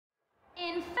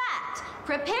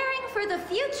Preparing for the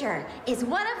future is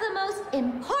one of the most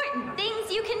important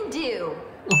things you can do.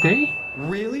 Okay.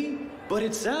 Really? But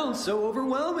it sounds so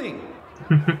overwhelming.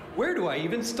 Where do I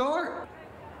even start?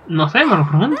 No sé, me lo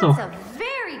pregunto. That's a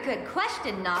very good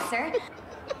question, Nasser.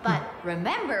 But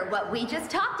remember what we just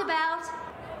talked about.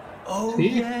 Oh See?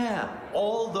 yeah,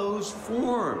 all those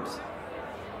forms.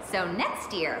 So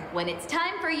next year, when it's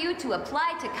time for you to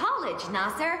apply to college,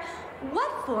 Nasser,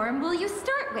 what form will you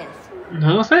start with?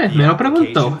 No lo sé, me lo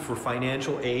pregunto. Application for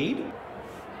financial aid?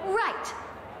 Right.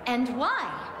 And why?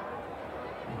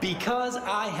 Because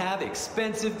I have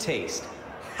expensive taste.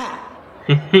 Ha!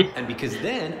 And because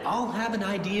then I'll have an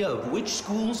idea of which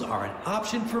schools are an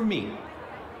option for me.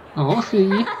 Oh, sí.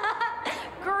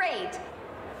 Great.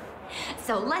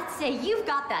 So let's say you've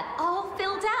got that all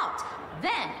filled out.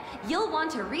 Then you'll want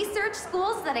to research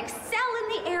schools that excel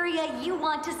in the area you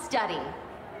want to study.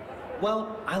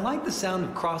 Well, I like the sound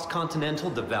of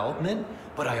cross-continental development,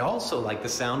 but I also like the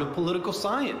sound of political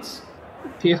science.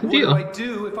 Tiene What do sentido. I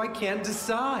do if I can't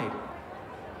decide?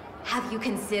 Have you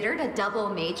considered a double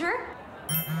major?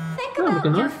 Think Oh, about ¿por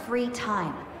qué no? your free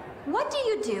time. What do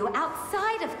you do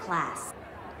outside of class?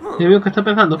 Ya veo que está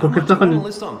pensando, Not porque much está on con the el...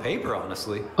 list on paper,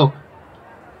 honestly. Oh.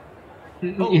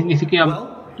 Ni siquiera...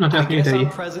 Well, No te I das guess ahí. I'm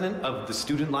president of the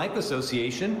Student Life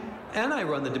Association, and I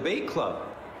run the debate club,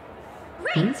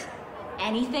 Great.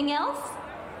 Anything else?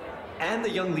 and the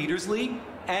Young Leaders League,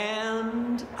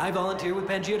 and I volunteer with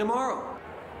Pangea tomorrow.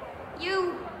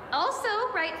 You also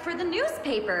write for the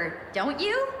newspaper, don't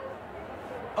you?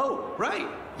 Oh, right.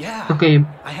 Yeah. Ok,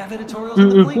 I have editorials in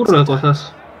the un Blink curro de sometimes.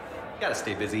 cosas. Gotta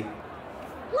stay busy.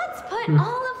 Let's put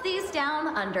all of these down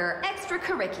under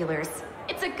extracurriculars.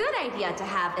 It's a good idea to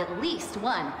have at least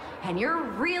one, and you're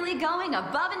really going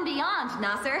above and beyond,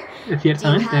 Nasser. Do you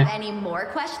Ciertamente. have any more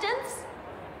questions?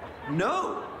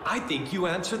 No, I think you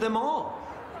answered them all.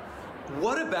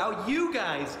 What about you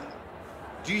guys?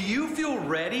 Do you feel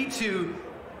ready to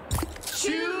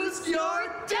choose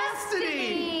your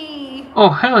destiny? Oh,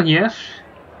 hell yes.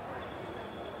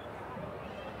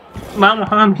 Vamos,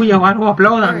 hagan bulla o algo, Very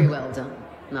aplaudan. well done,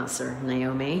 Nasser,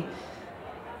 Naomi.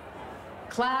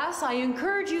 Class, I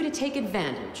encourage you to take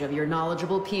advantage of your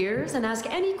knowledgeable peers and ask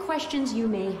any questions you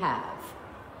may have.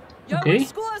 Yo, Okay. which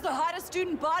school has the hottest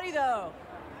student body, though?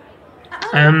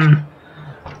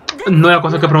 No hay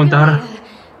cosa que preguntar.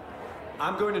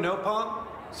 I'm going to NOPOM,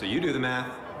 so you do the math.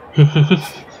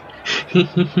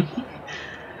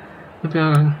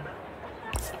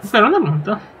 Pero una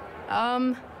pregunta.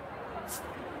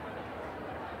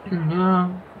 Ya,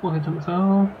 un poquito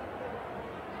empezado.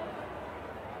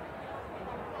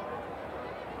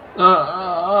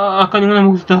 Acá ninguna me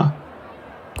gusta.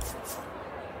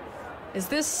 Is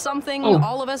this something Oh.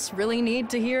 all of us really need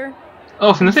to hear?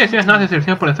 Oh, si no se decías nada, se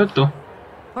selecciona por defecto.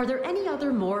 Are there any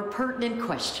other more pertinent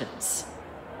questions?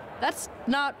 That's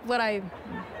not what I...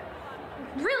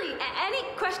 Really, any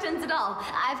questions at all?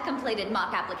 I've completed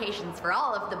mock applications for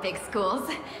all of the big schools.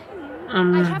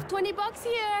 I have $20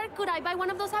 here. Could I buy one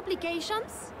of those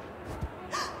applications?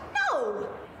 No!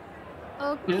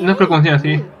 Okay. No es frecuencia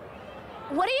así.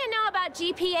 What do you know about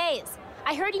GPAs?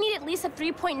 I heard you need at least a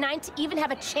 3.9 to even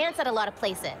have a chance at a lot of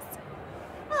places.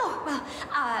 Oh, well,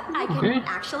 I can Okay.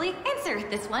 actually answer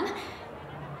this one.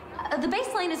 The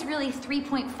baseline is really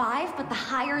 3.5, but the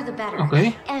higher the better.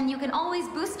 Okay. And you can always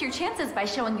boost your chances by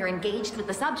showing you're engaged with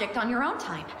the subject on your own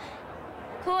time.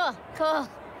 Cool, cool.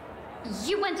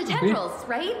 You went to tendrils,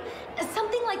 right?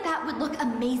 Something like that would look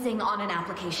amazing on an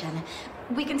application.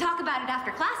 We can talk about it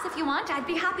after class if you want. I'd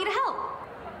be happy to help.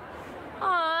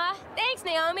 Aw, thanks,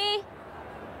 Naomi.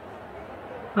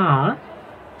 Ah.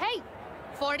 Hey,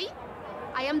 40?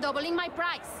 I am doubling my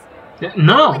price.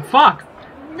 No, fuck.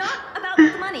 Not about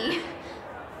the money.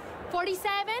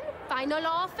 47, final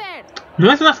offer. No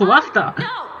es una subasta.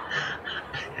 No!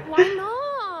 Why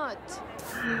not?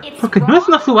 It's Porque no es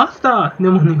una wrong. subasta,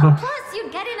 demonio. Plus,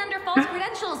 you'd get in under false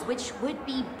credentials, which would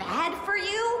be bad for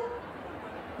you.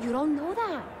 You don't know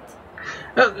that.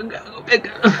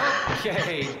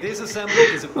 Okay, this assembly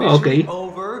is officially Okay.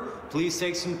 over. Please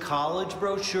take some college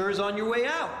brochures on your way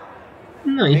out.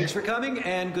 Nice. Thanks for coming,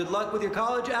 and good luck with your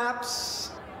college apps.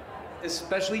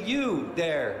 Especially you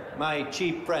there, my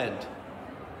cheap friend.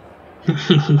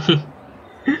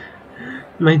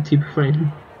 My tip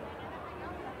friend.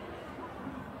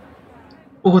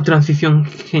 Oh, transición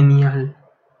genial.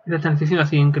 La transición ha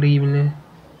sido increíble.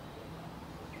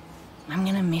 I'm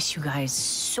gonna miss you guys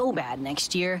so bad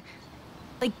next year.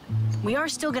 Like, we are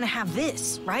still gonna have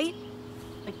this, right?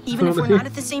 Like, even if we're not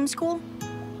at the same school?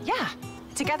 Yeah,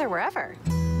 together wherever,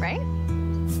 right?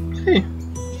 Sí.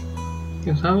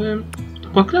 ¿Quién sabe?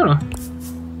 Pues claro.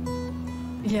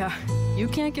 Yeah, you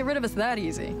can't get rid of us that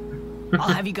easy. I'll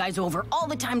have you guys over all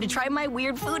the time to try my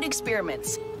weird food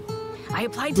experiments. I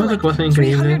applied to No, like que va a ser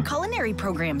increíble. 300 culinary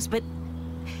programs, but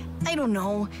I don't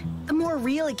know. The more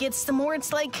real it gets, the more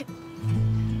it's like...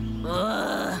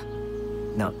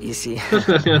 No, you see,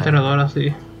 Esto es sido aterrador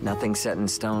así. nothing's set in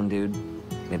stone, dude.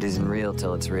 It isn't real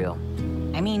till it's real.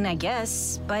 I mean, I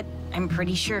guess, but I'm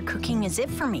pretty sure cooking is it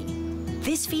for me.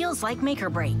 This feels like make or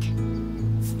break.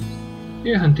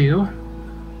 Tiene sentido.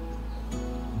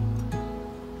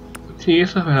 Sí,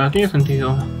 eso es verdad, tiene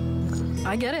sentido.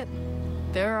 I get it.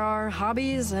 There are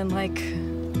hobbies and like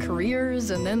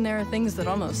careers, and then there are things that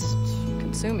almost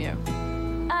consume you.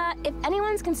 If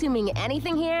anyone's consuming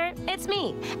anything here, it's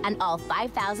me and all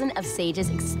 5,000 of Sage's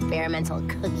experimental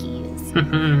cookies.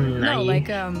 No,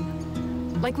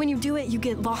 like when you do it, you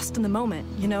get lost in the moment,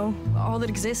 you know? All that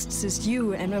exists is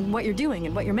you and what you're doing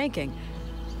and what you're making.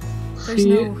 There's Sí,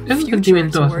 no es un future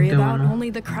sentimiento to worry bastante about, bueno.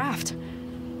 only the craft.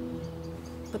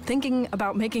 But thinking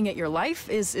about making it your life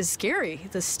is scary.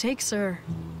 The stakes are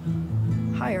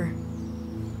higher.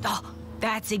 Oh,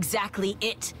 that's exactly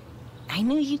it. I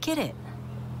knew you'd get it.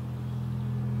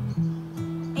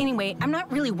 Anyway, I'm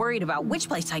not really worried about which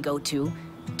place I go to.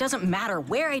 Doesn't matter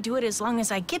where I do it as long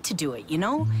as I get to do it, you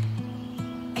know?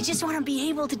 I just want to be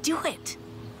able to do it.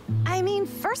 I mean,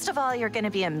 first of all, you're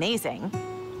gonna be amazing.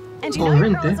 And you know your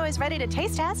girl is always ready to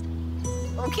taste test.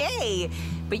 Okay,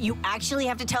 but you actually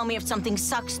have to tell me if something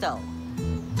sucks, though.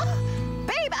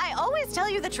 Babe, I always tell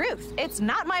you the truth. It's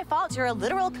not my fault you're a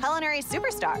literal culinary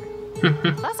superstar.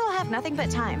 Plus, I'll have nothing but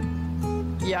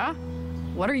time. Yeah?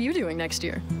 What are you doing next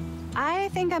year? I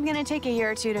think I'm gonna take a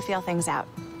year or two to feel things out,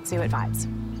 see what vibes.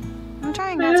 I'm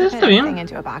trying not to Está fit bien. anything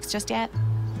into a box just yet.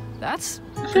 That's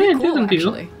Sí, pretty tiene cool, sentido.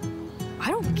 actually. I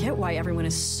don't get why everyone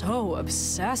is so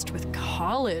obsessed with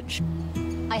college.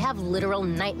 I have literal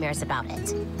nightmares about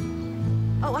it.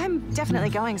 Oh, I'm definitely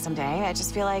going someday. I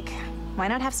just feel like, why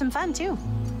not have some fun too?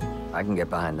 I can get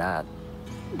behind that.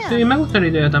 Sí, me gusta la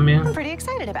idea también. I'm pretty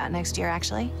excited about next year,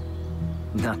 actually.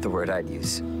 Not the word I'd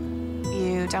use.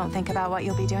 You don't think about what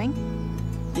you'll be doing?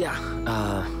 Yeah,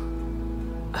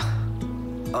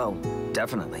 oh,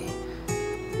 definitely.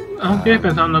 Aún sigues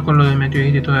pensando con lo de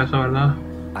meteorito y todo eso, ¿verdad?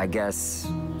 I guess,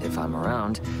 if I'm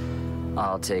around,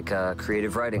 I'll take a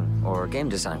creative writing or game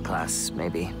design class,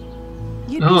 maybe.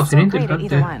 You'd Oh, be so sería great at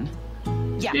either interesante.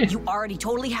 one. Yeah, Sí. you already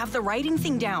totally have the writing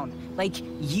thing down. Like,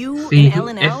 you Sí,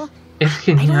 and L&L. es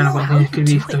I don't genial know cuando how you escribí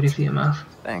do historias it. y demás.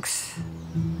 Thanks.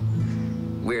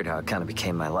 Weird how it kind of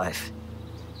became my life.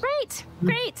 Great,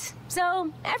 great.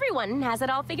 So everyone has it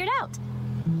all figured out.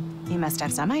 You must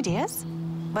have some ideas.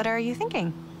 What are you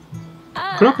thinking?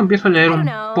 Creo que empiezo a leer I don't un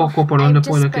know. poco por I've donde just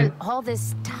puede que spent all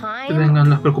this time vengan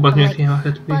las preocupaciones y like demás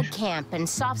de bug Twitch. camp and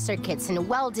soft circuits and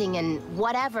welding and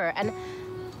whatever, and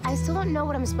I still don't know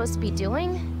what I'm supposed to be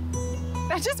doing.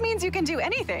 That just means you can do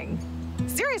anything.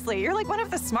 Seriously, you're like one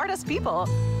of the smartest people.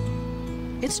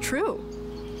 It's true.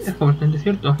 Es completamente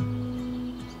cierto.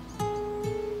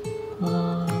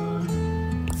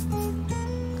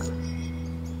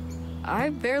 I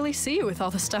barely see you with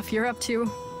all the stuff you're up to.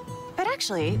 But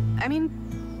actually, I mean,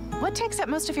 what takes up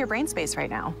most of your brain space right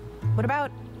now? What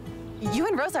about... You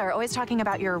and Rosa are always talking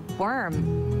about your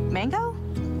worm. Mango?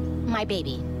 My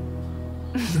baby.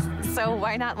 So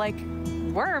why not, like,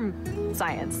 worm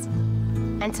science?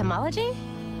 Entomology?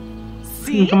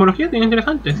 See? Entomología tiene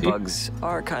interesante, sí. Bugs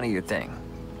are kind of your thing.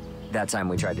 That time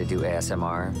we tried to do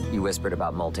ASMR, you whispered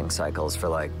about molting cycles for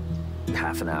like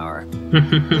half an hour.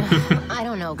 I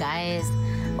don't know, guys.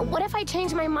 What if I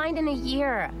change my mind in a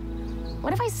year?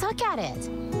 What if I suck at it?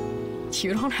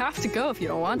 You don't have to go if you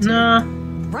don't want to. Nah,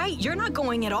 Right, you're not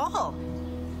going at all.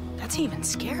 That's even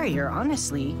scarier,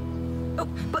 honestly. Oh,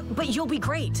 but you'll be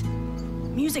great.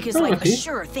 Music is like a sí.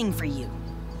 sure thing for you.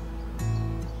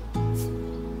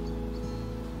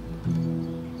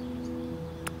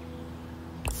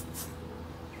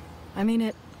 I mean,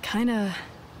 it kinda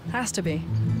has to be.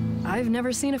 I've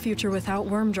never seen a future without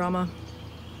worm drama.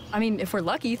 I mean, if we're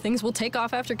lucky, things will take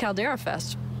off after Caldera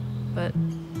Fest. But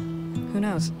who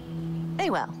knows? They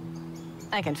will.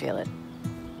 I can feel it.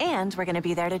 And we're gonna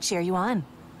be there to cheer you on.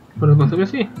 por supuesto que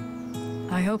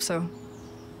sí. I hope so.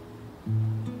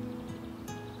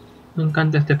 Me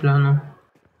encanta este plano.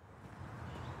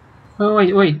 Oh,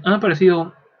 wait, han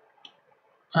aparecido...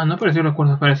 Ah, no apareció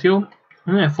recuerdo, apareció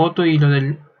una de foto y lo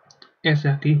del... ese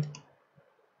aquí.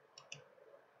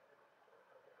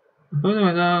 Pero de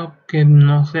verdad que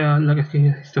no sea la que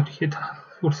escribió esa historieta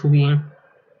por su bien.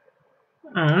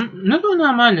 Ah, no es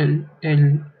nada mal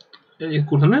el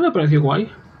discurso, me pareció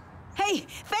guay. Hey,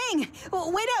 Fang!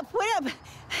 Wait up, wait up!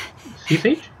 ¿Sí,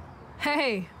 Sage?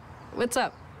 Hey, what's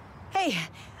up? Hey,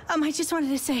 I just wanted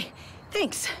to say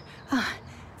thanks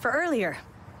for earlier.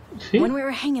 ¿Sí? When we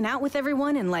were hanging out with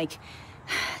everyone and like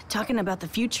talking about the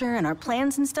future and our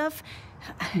plans and stuff.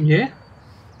 Yeah.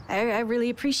 I really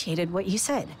appreciated what you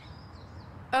said.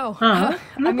 Oh, no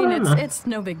I mean, problema. it's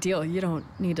no big deal. You don't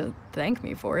need to thank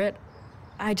me for it.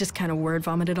 I just kind of word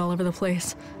vomited all over the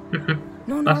place.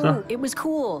 No, it was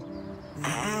cool.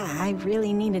 I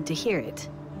really needed to hear it.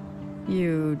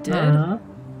 You did?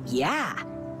 Yeah,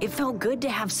 it felt good to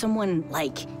have someone,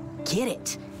 like, get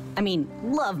it. I mean,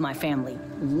 love my family,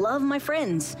 love my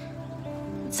friends.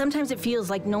 Sometimes it feels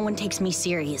like no one takes me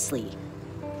seriously.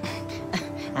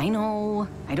 I know,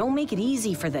 I don't make it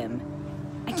easy for them.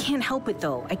 I can't help it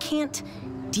though. I can't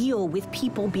deal with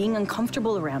people being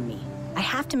uncomfortable around me. I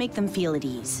have to make them feel at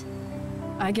ease.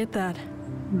 I get that.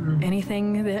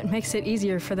 Anything that makes it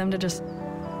easier for them to just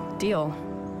deal,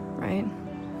 right?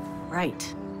 Right.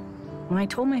 When I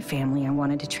told my family I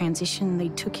wanted to transition, they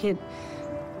took it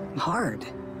hard.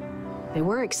 They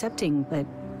were accepting, but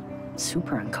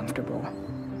super uncomfortable.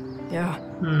 Yeah.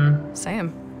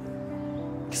 Same.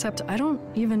 Except I don't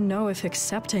even know if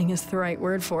accepting is the right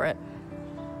word for it.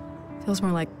 Feels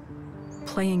more like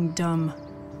playing dumb.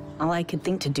 All I could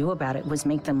think to do about it was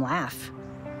make them laugh.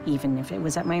 Even if it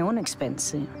was at my own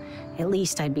expense. At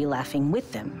least I'd be laughing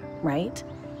with them, right?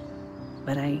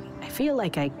 But I feel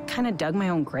like I kind of dug my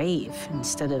own grave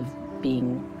instead of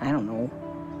being, I don't know,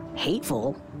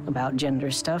 hateful about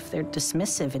gender stuff. They're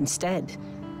dismissive instead.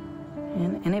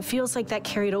 And it feels like that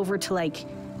carried over to, like,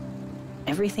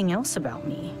 everything else about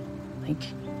me.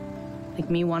 Like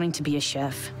me wanting to be a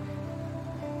chef.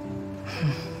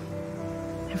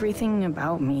 Everything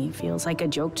about me feels like a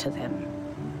joke to them.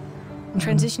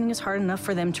 Transitioning is hard enough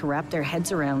for them to wrap their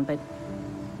heads around, but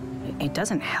it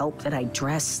doesn't help that I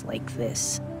dress like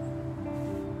this.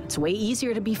 It's way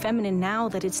easier to be feminine now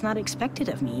that it's not expected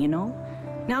of me, you know?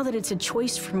 Now that it's a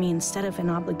choice for me instead of an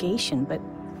obligation, but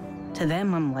to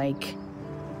them I'm like,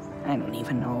 I don't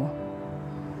even know.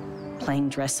 Playing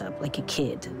dress up like a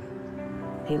kid.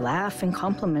 They laugh and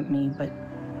compliment me, but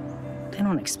they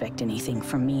don't expect anything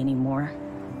from me anymore.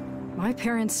 My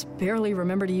parents barely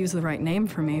remember to use the right name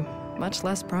for me, much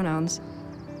less pronouns.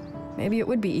 Maybe it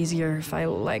would be easier if I,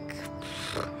 like,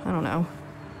 I don't know,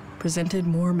 presented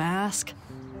more mask.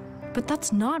 But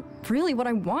that's not really what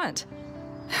I want.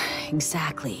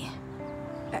 Exactly.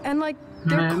 And, like,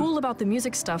 they're cool about the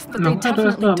music stuff, but they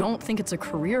definitely don't think it's a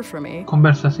career for me.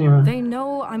 Conversación. They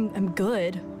know I'm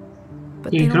good,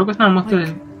 but Y they creo que don't, es nada más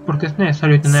que porque es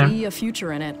necesario tener see a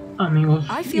future in it. amigos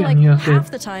I y feel like amigas half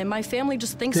the time my family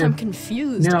just thinks I'm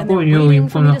confused de and they're apoyo y waiting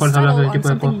for me to cuando hablas settle de on tipo de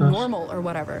something cosas. normal or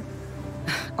whatever.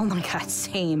 Oh my god,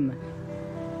 same.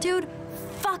 Dude,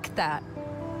 fuck that.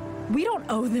 We don't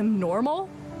owe them normal.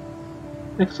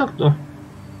 Exacto.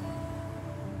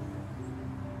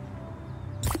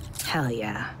 Hell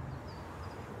yeah.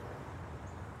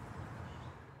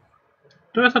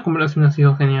 Toda esta conversación ha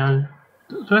sido genial.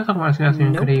 Toda esta conversación ha sido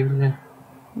increíble.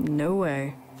 No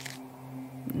way.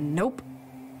 Nope.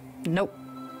 Nope.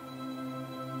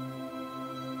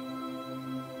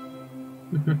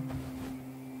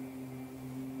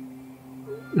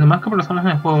 Lo más que personas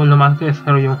en el juego, lo más que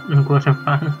desarrollo un crush en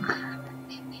fan.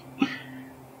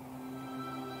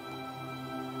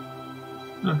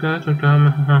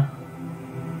 Ajá.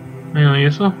 Bueno, ¿y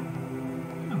eso?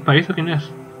 ¿Parece quién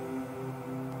es?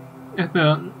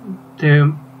 Espera, ¿te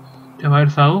va a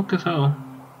haber Sado? ¿Qué Sado?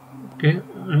 ¿Qué?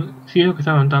 Sí, lo que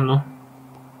está aumentando.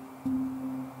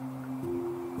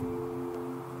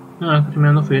 Ah, estoy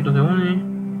mirando folletos de uni.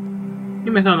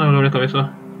 Y me está dando dolor de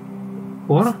cabeza.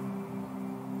 ¿Por?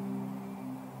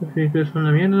 Sí, que es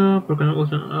una mierda porque no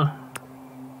gusta nada.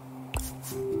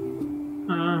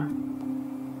 Ah.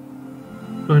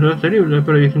 Pues es terrible,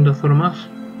 pero hay distintas formas.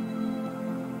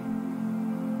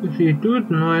 Si tú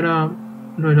no era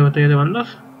lo de la batalla de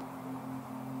bandas.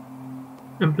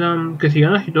 En plan, que si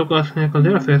ganas y tocas en el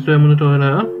Caldera Fest todo el mundo te lo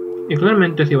dará. Y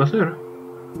claramente sí va a ser.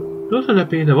 Todo se le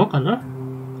pide de boca, ¿no?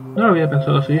 No lo había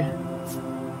pensado así.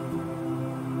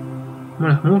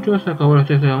 Molas mucho, se acabó los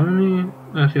test de la uni.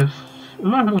 Gracias.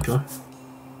 Molas mucho.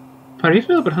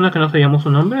 Parece una persona que no sabíamos su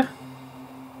nombre.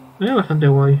 Es bastante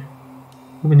guay.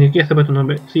 Porque ni siquiera sepa tu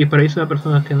nombre. Sí, parece una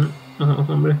persona que no sabemos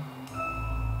su nombre.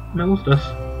 Me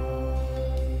gustas.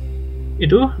 ¿Y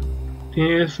tú?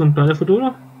 ¿Tienes un plan de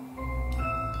futuro?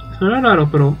 Suena raro,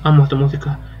 pero amo esta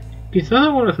música. Quizás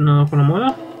algo relacionado con la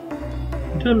moda.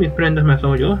 Muchas de mis prendas me las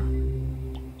hago yo.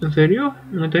 ¿En serio?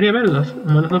 Me gustaría verlas.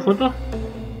 ¿Me mandas una foto?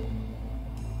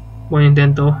 Buen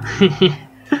intento.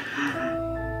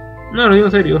 No, lo digo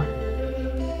en serio.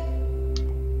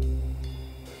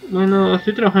 Bueno,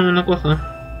 estoy trabajando en una cosa.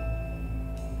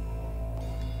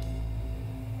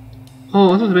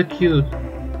 Oh, eso se ve cute.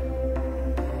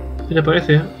 ¿Qué te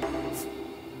parece?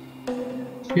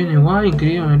 Bien, igual,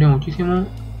 increíble, me alegra muchísimo.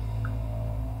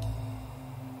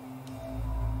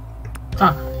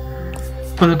 Ah,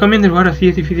 cuando cambian de lugar así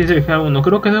es difícil seleccionar uno.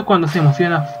 Creo que eso es cuando se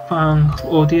emociona fan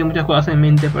o tiene muchas cosas en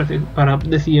mente para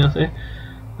decir, no sé.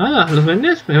 Ah, ¿los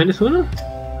vendes? ¿Me vendes uno?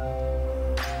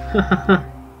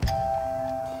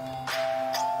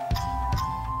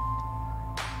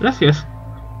 Gracias.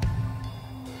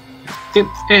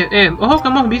 Ojo que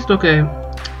hemos visto que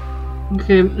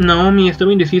Naomi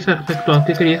estaba indecisa respecto a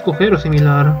qué quería escoger o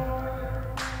similar.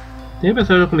 Debe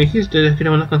pensar lo que me dijiste de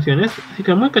escribir unas canciones, así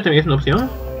que música también es una opción.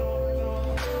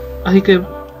 Así que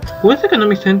puede ser que no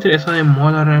me esté interesada en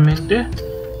moda realmente.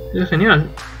 Es genial.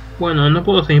 Bueno, no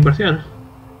puedo ser imparcial.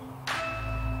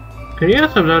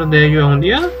 ¿Querías hablar de ello un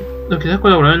día? ¿O quizás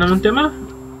colaborar en algún tema?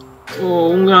 ¿O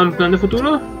un gran plan de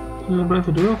futuro? Un plan de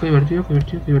futuro, qué divertido, qué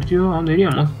divertido, qué divertido. ¿A dónde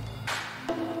iríamos?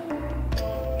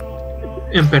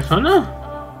 ¿En persona?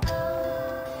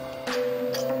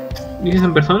 ¿Dices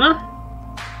en persona?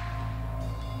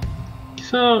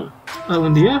 Quizá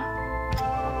algún día.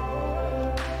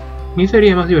 Y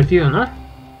sería más divertido, ¿no?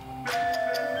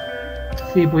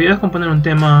 Si pudieras componer un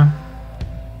tema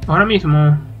ahora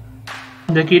mismo,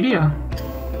 ¿de qué iría?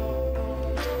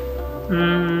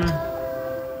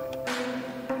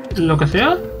 ¿Lo que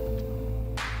sea?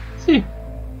 Sí.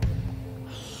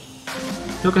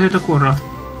 Lo que se te ocurra.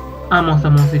 Amo esta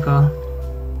música.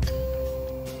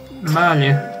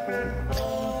 Vale.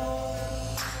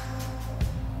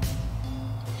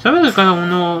 ¿Sabes que cada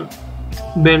uno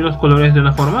ve los colores de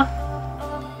una forma?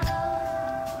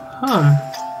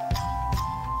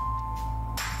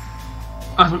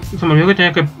 Se me olvidó que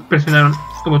tenía que presionar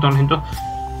el botón lento.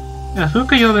 El azul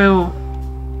que yo veo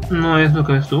no es lo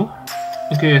que ves tú.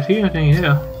 Es que sí, no tengo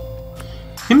idea.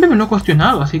 Siempre me lo he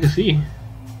cuestionado, así que sí.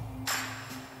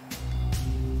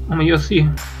 Hombre, yo sí.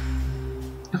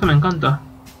 Eso me encanta.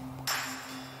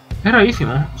 Es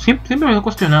rarísimo. Siempre me lo he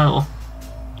cuestionado.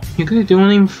 Y creo que tiene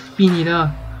una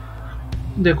infinidad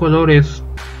de colores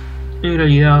en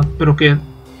realidad, pero que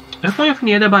es una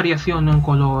infinidad de variación de un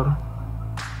color.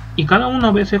 Y cada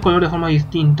uno ve ese color de forma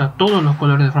distinta, todos los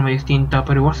colores de forma distinta,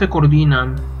 pero igual se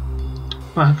coordinan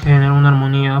para generar una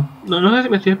armonía. No sé si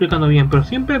me estoy explicando bien, pero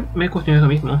siempre me he cuestionado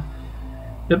eso mismo.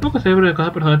 El propio cerebro de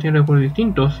cada persona tiene recuerdos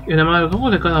distintos, y además los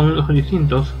ojos de cada uno son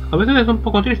distintos. A veces es un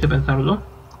poco triste pensarlo.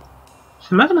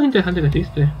 Se me hace más interesante que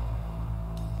triste.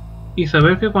 Y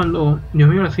saber que cuando yo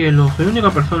miro al cielo, soy la única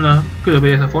persona que lo ve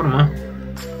de esa forma.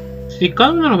 Si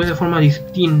cada uno lo ve de forma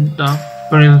distinta,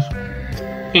 pero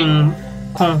en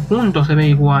conjunto se ve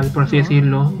igual, por así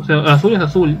decirlo. O sea, el azul es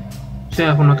azul, sea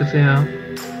la forma que sea.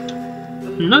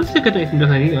 No sé qué tan distinto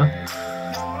sería.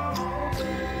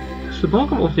 Supongo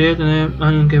que me gustaría tener a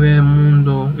alguien que vea el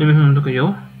mundo, el mismo mundo que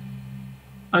yo.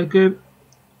 Ay, qué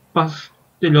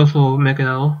pasteloso me he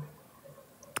quedado.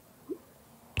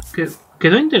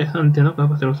 Quedó interesante, ¿no?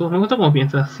 Pasteloso. Me gusta cómo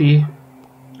piensas, sí.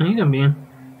 A mí también.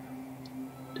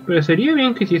 Pero sería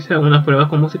bien que hiciese algunas pruebas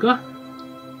con música.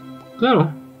 Claro.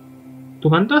 ¿Tú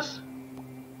cantas?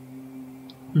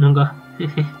 Nunca.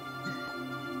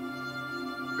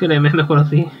 Créeme, es mejor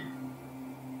así.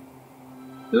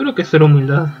 Yo creo que es ser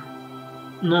humildad.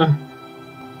 No.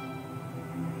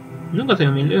 Nunca soy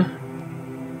humilde.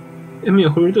 Es mi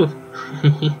mejor virtud.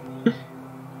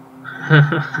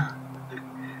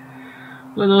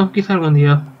 Bueno, quizá algún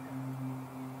día.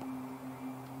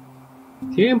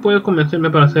 Si alguien puede convencerme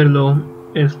para hacerlo,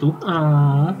 eres tú.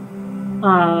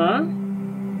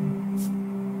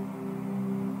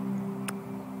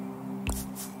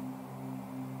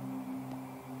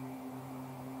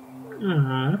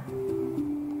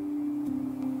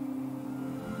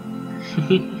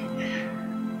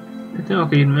 Tengo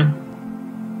que irme.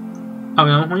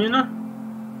 ¿Hablamos mañana?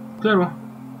 Claro.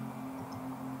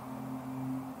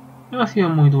 Ha sido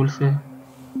muy dulce.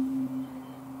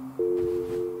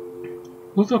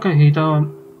 Justo que necesitaba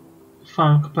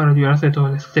funk para liberarse de todo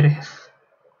el estrés.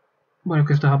 Bueno,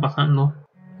 ¿qué estaba pasando?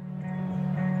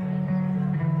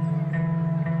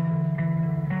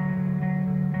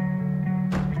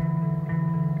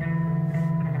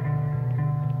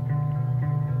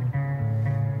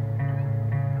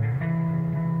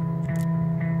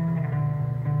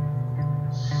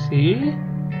 Sí.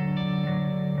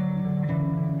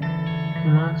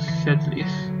 Más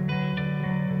setlist.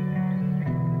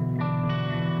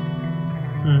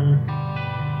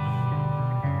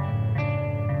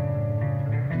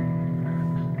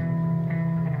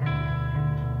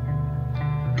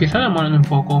 Quizá demoran un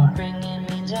poco.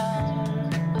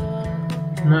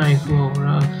 Nice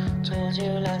obras.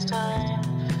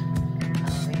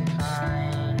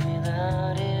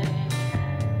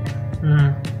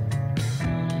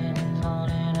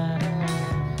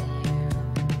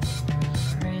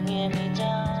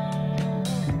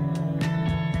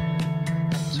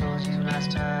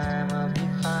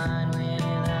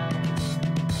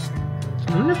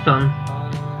 ¿Dónde están?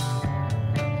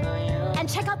 And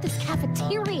check out this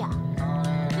cafeteria.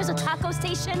 There's a taco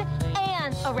station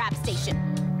and a rap station.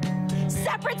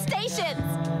 Separate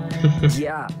stations!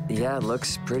 Yeah,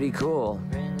 looks pretty cool.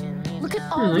 Look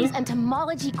at all these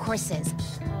entomology courses.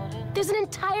 There's an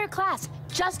entire class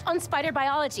just on spider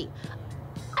biology.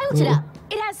 I looked it up.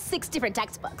 It has 6 different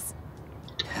textbooks.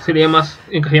 Encajaría más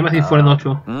si fueran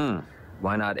 8.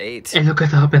 Why not 8? Es lo que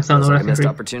estaba pensando. Like a missed Gracias.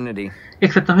 opportunity.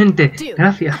 Exactamente. Dude,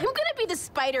 Gracias. I'm gonna be the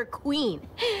spider queen.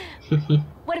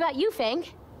 What about you, Fang?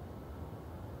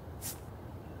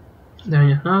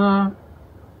 Dañas nada.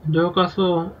 En todo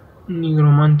caso,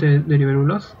 nigromante de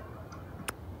libélulas.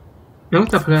 Me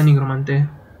gusta pegar nigromante.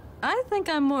 I think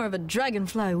I'm more of a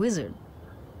dragonfly wizard.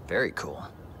 Very cool.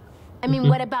 I mean,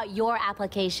 what about your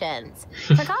applications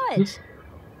for college?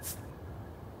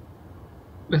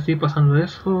 Estoy pasando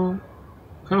eso.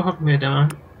 Creo mejor que me tema.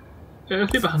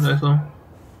 Estoy pasando eso.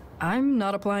 I'm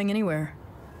not applying anywhere.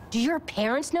 Do your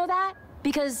parents know that?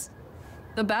 Because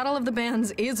The Battle of the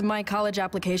Bands is my college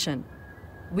application.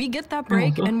 We get that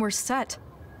break and we're set.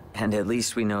 And at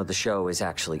least we know the show is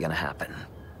actually gonna happen.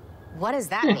 what does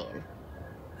that mean?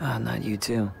 Not you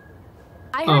too.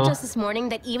 I heard just this morning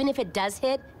that even if it does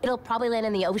hit, it'll probably land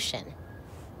in the ocean.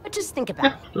 But just think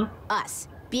about it. Us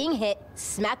being hit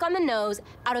smack on the nose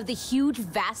out of the huge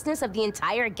vastness of the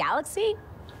entire galaxy?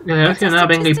 It's a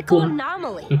statistical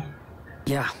anomaly.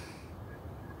 Yeah.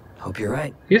 Hope you're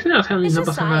right. Si ese no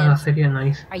pasa nada, sería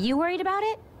nice. Are you worried about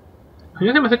it? A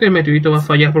mí se me hace que el meteorito va a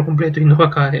fallar por completo y no va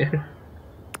a caer.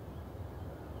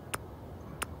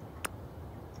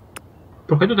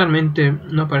 ¿Por qué totalmente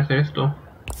no aparece esto?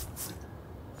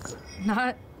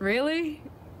 Not really.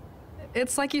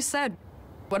 It's like you said.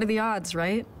 What are the odds,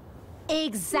 right?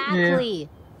 Exactly.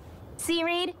 See,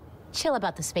 Reed? Chill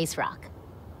about the space rock.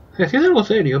 Si es algo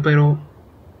serio, pero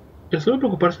el solo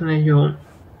preocuparse en ello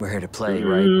We're here to play,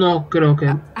 right? no creo que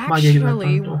vaya a ayudar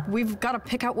Actually, tanto. we've got to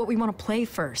pick out what we want to play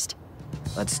first.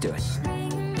 Let's do it.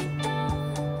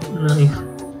 Nice.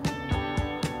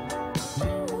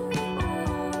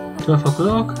 12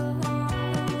 o'clock.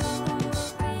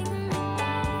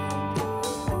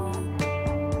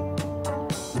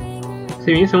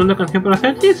 ¿Se viene segunda canción para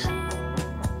Celtics?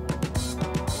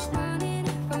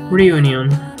 Reunion.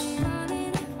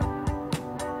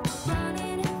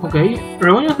 Ok,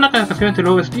 Reunion es una canción de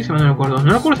Love Steve, si no recuerdo.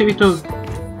 No recuerdo si he visto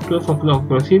 12 o'clock,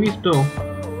 pero sí he visto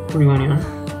Reunion.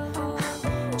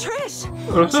 Trish!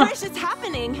 Rosa, Trish, it's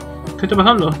happening! ¿qué está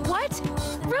pasando? What?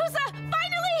 Rosa,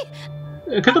 finally!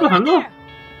 ¿Qué está pasando?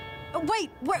 Wait,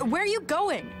 where are you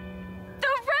going? The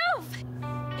roof!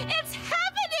 It's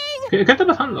happening! ¿Qué está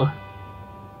pasando?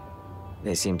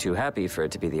 They seem too happy for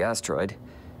it to be the asteroid.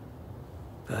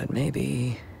 But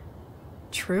maybe...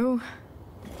 True.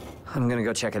 I'm gonna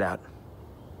go check it out.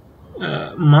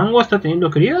 ¿Mango está teniendo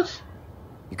crías?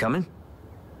 You coming?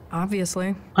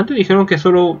 Obviously. Antes dijeron que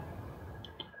solo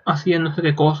hacían no sé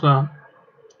qué cosa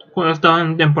cuando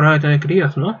estaban en temporada de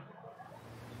crías, ¿no?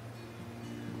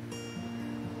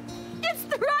 It's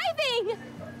thriving!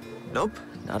 Nope,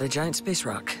 not a giant space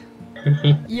rock.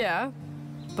 Yeah,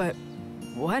 but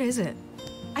what is it?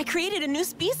 I created a new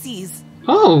species.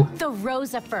 Oh! The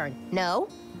Rosa fern. No.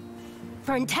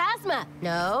 Ferntasma.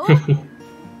 No.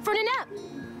 Fernanep.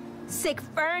 Sick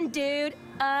fern, dude.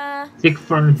 Sick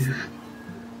fern.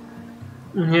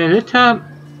 Derecha,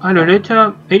 a la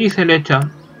derecha, Ericeleta.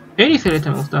 Ericeleta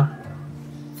me gusta.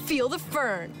 Feel the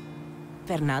fern.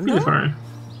 Fernando? Sick fern.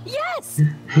 Yes!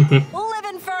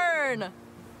 Living fern!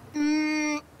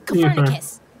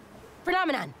 Copernicus.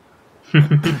 Phenomenon.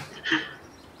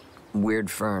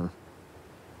 Weird fern.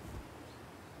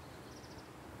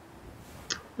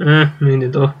 Me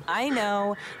intentó. I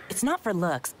know. It's not for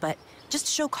looks, but just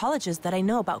to show colleges that I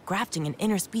know about grafting and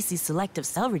interspecies selective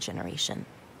cell regeneration.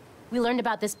 We learned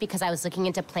about this because I was looking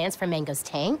into plants for Mango's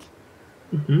tank.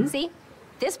 See?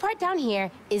 This part down here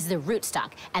is the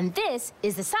rootstock, and this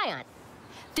is the scion.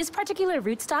 This particular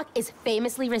rootstock is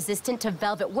famously resistant to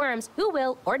velvet worms, who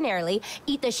will, ordinarily,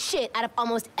 eat the shit out of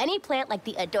almost any plant like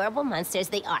the adorable monsters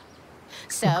they are.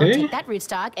 So, take that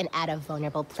rootstock and add a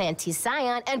vulnerable planty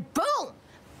scion, and boom!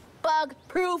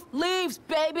 Bug-proof leaves,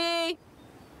 baby!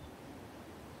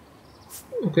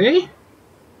 Ok.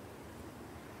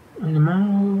 El de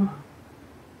mango.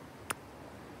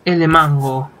 El de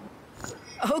mango.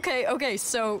 Okay,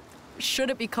 so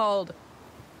should it be called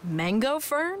mango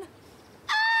fern?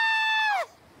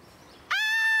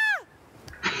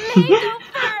 Mango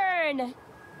fern!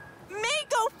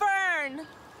 Mango fern!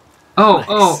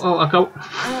 Acabo...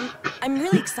 I'm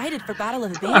really excited for Battle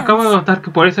of the Bands. Acabo de notar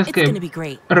que por eso es que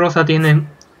Rosa tiene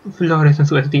flores en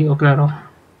su vestido, claro.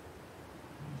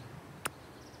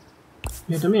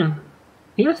 Yo también.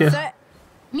 Y gracias.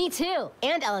 Me too.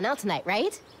 And LNL tonight,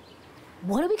 right?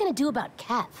 What are we gonna do about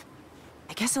Kev?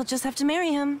 I guess I'll just have to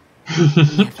marry him.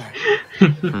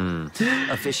 Ella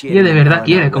de verdad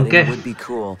quiere con Kev. Would be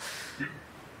cool,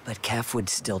 but Kev would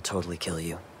still totally kill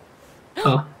you.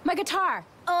 Oh. My guitar!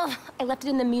 Oh, I left it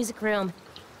in the music room.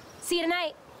 See you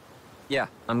tonight. Yeah,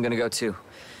 I'm gonna go too.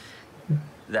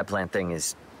 That plant thing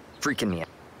is freaking me out.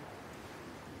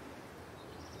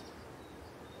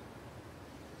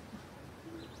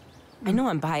 I know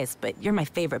I'm biased, but you're my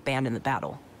favorite band in the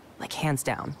battle. Like, hands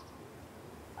down.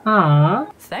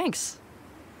 Aww. Thanks.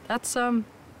 That's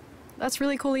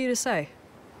really cool of you to say.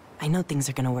 I know things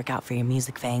are gonna work out for your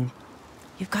music, Fang.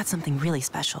 You've got something really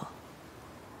special.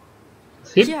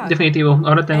 Sí, yeah. Definitivo.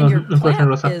 Ahora tengo un cuerpo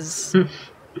rosa. Is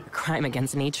crime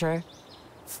against nature?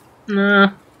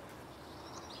 No.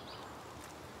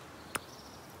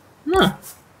 No.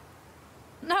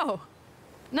 No.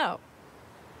 No.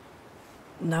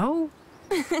 No.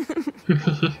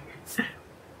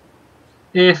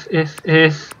 Es.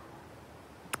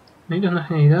 Necesito una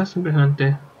genialidad, es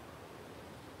impresionante.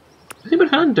 Es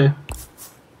impresionante.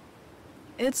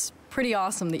 It's pretty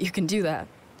awesome that you can do that.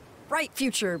 Bright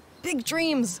future, big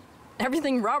dreams,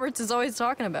 everything Roberts is always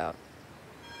talking about.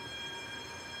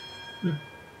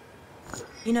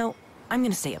 You know, I'm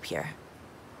gonna stay up here.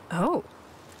 Oh.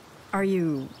 Are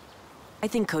you... I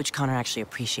think Coach Connor actually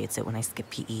appreciates it when I skip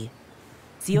PE.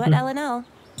 See you at LNL.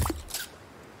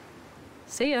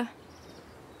 See ya.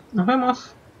 Nos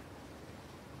vemos.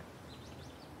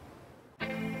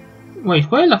 Wait,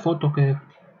 ¿cuál es la foto que...?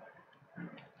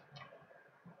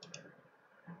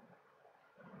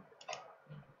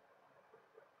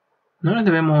 No les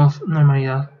debemos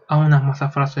normalidad. Aún más esa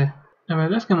frase. La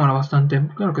verdad es que mola bastante.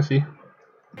 Claro que sí.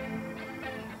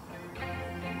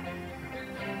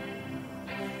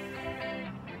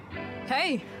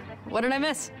 Hey, what did I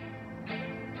miss?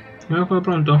 Me fue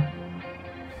pronto.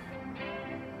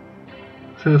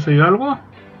 ¿Se sucedió algo?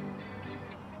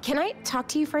 Can I talk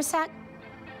to you for a sec?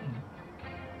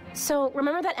 So,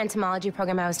 remember that entomology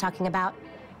program I was talking about?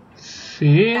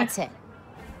 Sí. That's it.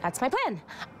 That's my plan.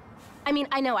 I mean,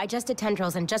 I know I just did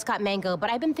tendrils and just got mango,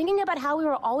 but I've been thinking about how we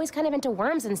were always kind of into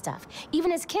worms and stuff,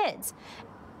 even as kids.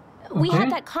 Okay. We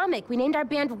had that comic, we named our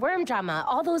band Worm Drama,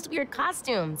 all those weird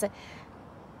costumes.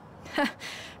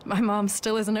 My mom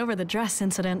still isn't over the dress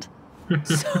incident.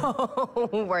 So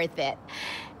worth it.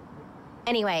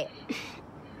 Anyway,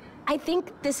 I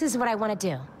think this is what I want to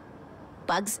do.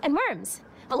 Bugs and worms.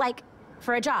 But like,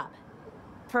 for a job.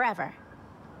 Forever.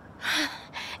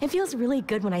 It feels really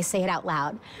good when I say it out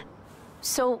loud.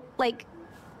 So, like,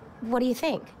 what do you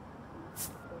think?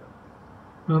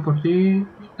 No, por sí...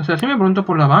 O sea, sí me pregunto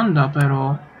por la banda,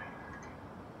 pero...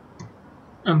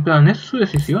 En plan, es su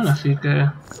decisión, así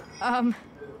que...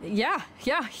 Yeah,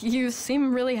 you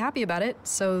seem really happy about it,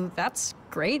 so that's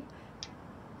great.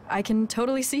 I can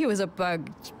totally see you as a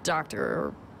bug doctor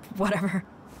or whatever.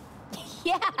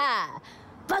 Yeah,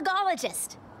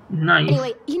 bugologist. Nice.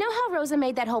 Anyway, you know how Rosa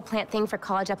made that whole plant thing for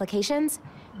college applications?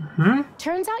 Mm-hmm.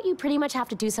 Turns out you pretty much have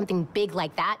to do something big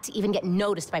like that to even get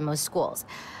noticed by most schools.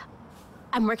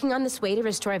 I'm working on this way to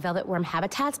restore velvet worm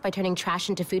habitats by turning trash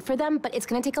into food for them, but it's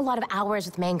gonna take a lot of hours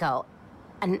with Mango.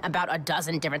 And about a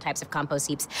dozen different types of compost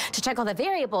heaps to check all the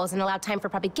variables and allow time for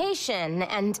propagation,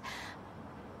 and...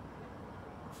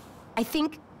 I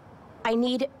think I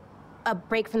need a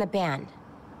break from the band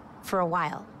for a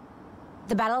while.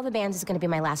 The Battle of the Bands is gonna be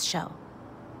my last show.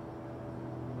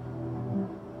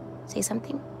 Say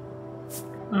something?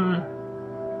 Okay.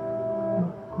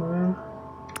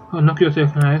 Oh, no quiero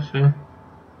seleccionar ese.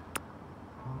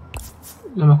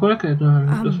 Lo mejor es que tú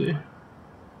no sí.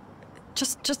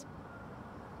 Just...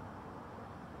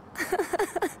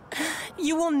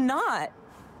 You will not.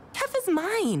 Kev is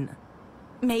mine.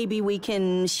 Maybe we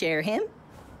can share him?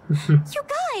 You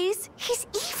guys, he's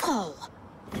evil.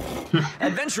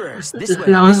 Adventurers, this way.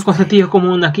 La única cosa tío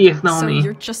común aquí es Naomi. So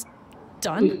you're just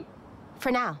done?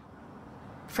 For now.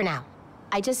 For now.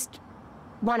 I just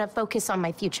want to focus on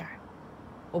my future.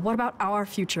 Well, what about our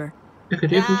future? Es que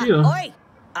tiene sentido. Oi!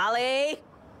 Ollie!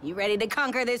 You ready to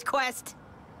conquer this quest?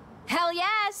 Hell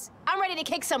yes! I'm ready to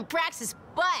kick some Brax's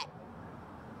butt!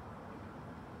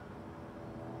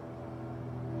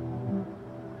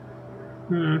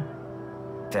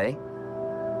 Faye?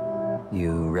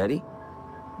 You ready?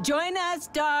 Join us,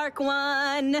 Dark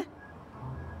One!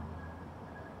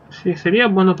 Sí, sería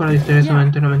bueno para distraerse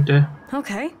momentáneamente.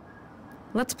 Okay.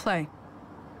 Let's play.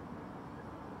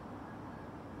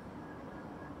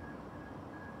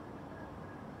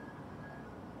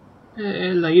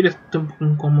 El aire está un poco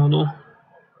incómodo.